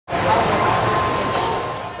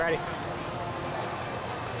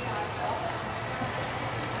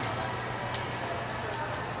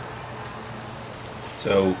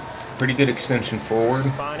So pretty good extension forward,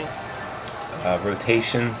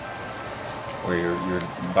 rotation, where your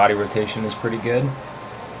body rotation is pretty good.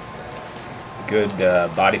 Good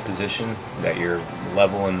body position, that you're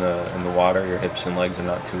level in the water, your hips and legs are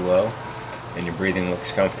not too low, and your breathing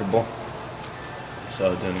looks comfortable.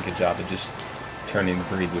 So doing a good job of just turning to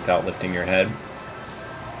breathe without lifting your head.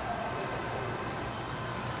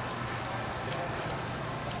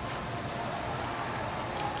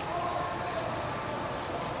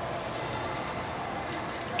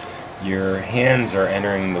 Your hands are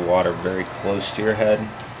entering the water very close to your head,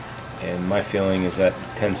 and my feeling is that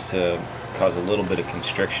tends to cause a little bit of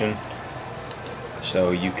constriction. So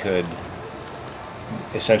you could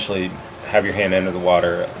essentially have your hand enter the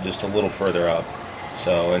water just a little further up.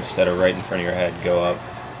 So instead of right in front of your head, go up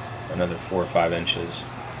another 4 or 5 inches.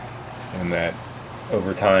 And that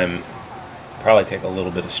over time probably take a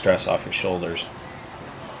little bit of stress off your shoulders.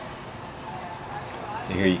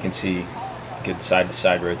 So here you can see good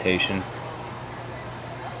side-to-side rotation.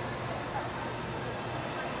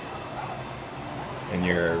 And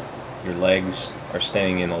your legs are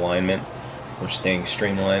staying in alignment or staying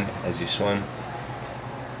streamlined as you swim,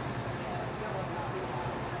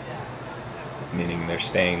 meaning they're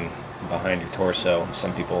staying behind your torso.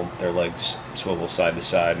 Some people, their legs swivel side to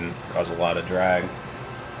side and cause a lot of drag.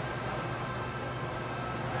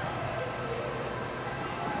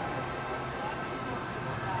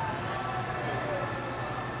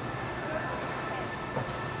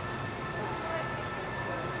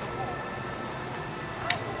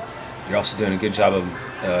 You're also doing a good job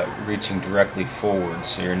of reaching directly forward,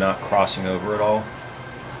 so you're not crossing over at all.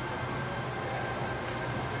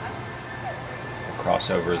 A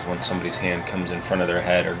crossover is when somebody's hand comes in front of their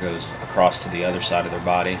head or goes across to the other side of their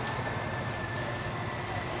body.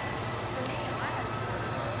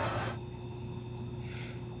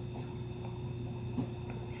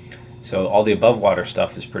 So all the above water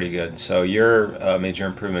stuff is pretty good. So your major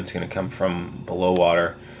improvement is going to come from below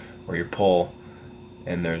water, or your pull.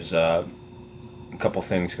 And there's a couple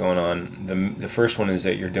things going on. The first one is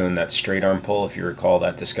that you're doing that straight arm pull, if you recall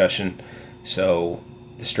that discussion. So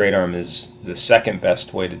the straight arm is the second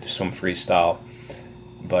best way to swim freestyle,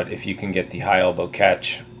 but if you can get the high elbow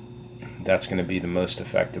catch, that's going to be the most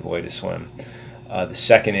effective way to swim. The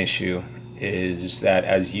second issue is that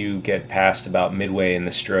as you get past about midway in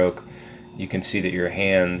the stroke, you can see that your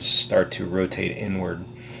hands start to rotate inward,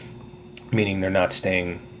 meaning they're not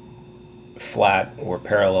staying flat or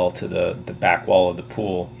parallel to the back wall of the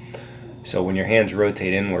pool. So when your hands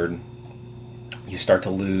rotate inward, you start to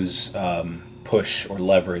lose push or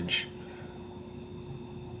leverage,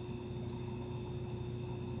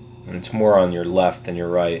 and it's more on your left than your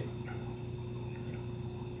right.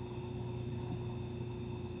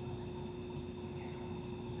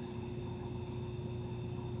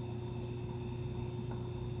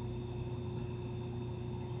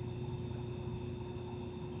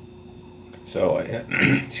 So,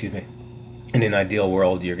 excuse me, in an ideal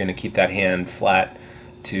world, you're going to keep that hand flat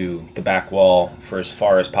to the back wall for as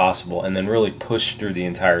far as possible, and then really push through the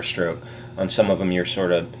entire stroke. On some of them, you're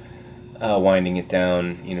sort of winding it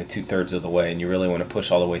down, 2/3 of the way, and you really want to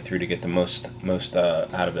push all the way through to get the most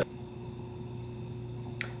out of it.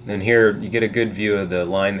 Then here, you get a good view of the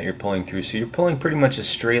line that you're pulling through. So you're pulling pretty much a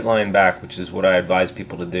straight line back, which is what I advise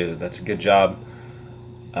people to do. That's a good job.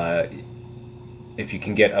 If you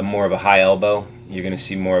can get a more of a high elbow, you're going to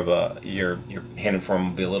see more of your hand and form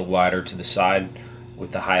will be a little wider to the side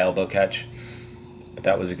with the high elbow catch. But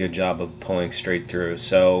that was a good job of pulling straight through.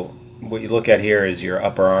 So what you look at here is your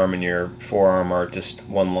upper arm and your forearm are just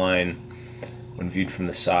one line when viewed from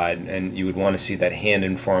the side, and you would want to see that hand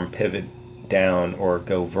and form pivot down or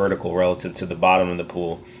go vertical relative to the bottom of the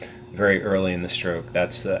pool very early in the stroke.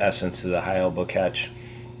 That's the essence of the high elbow catch,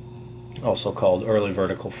 also called early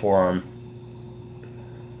vertical forearm.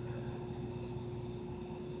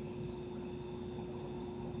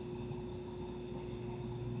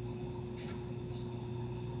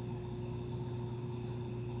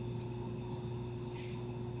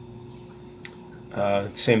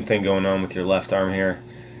 Same thing going on with your left arm here.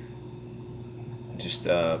 Just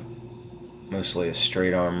mostly a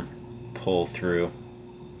straight arm pull through.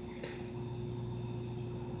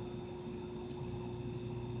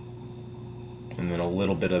 And then a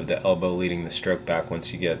little bit of the elbow leading the stroke back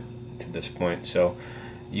once you get to this point. So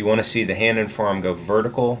you want to see the hand and forearm go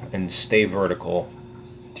vertical and stay vertical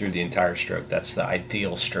through the entire stroke. That's the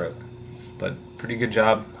ideal stroke. But pretty good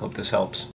job. Hope this helps.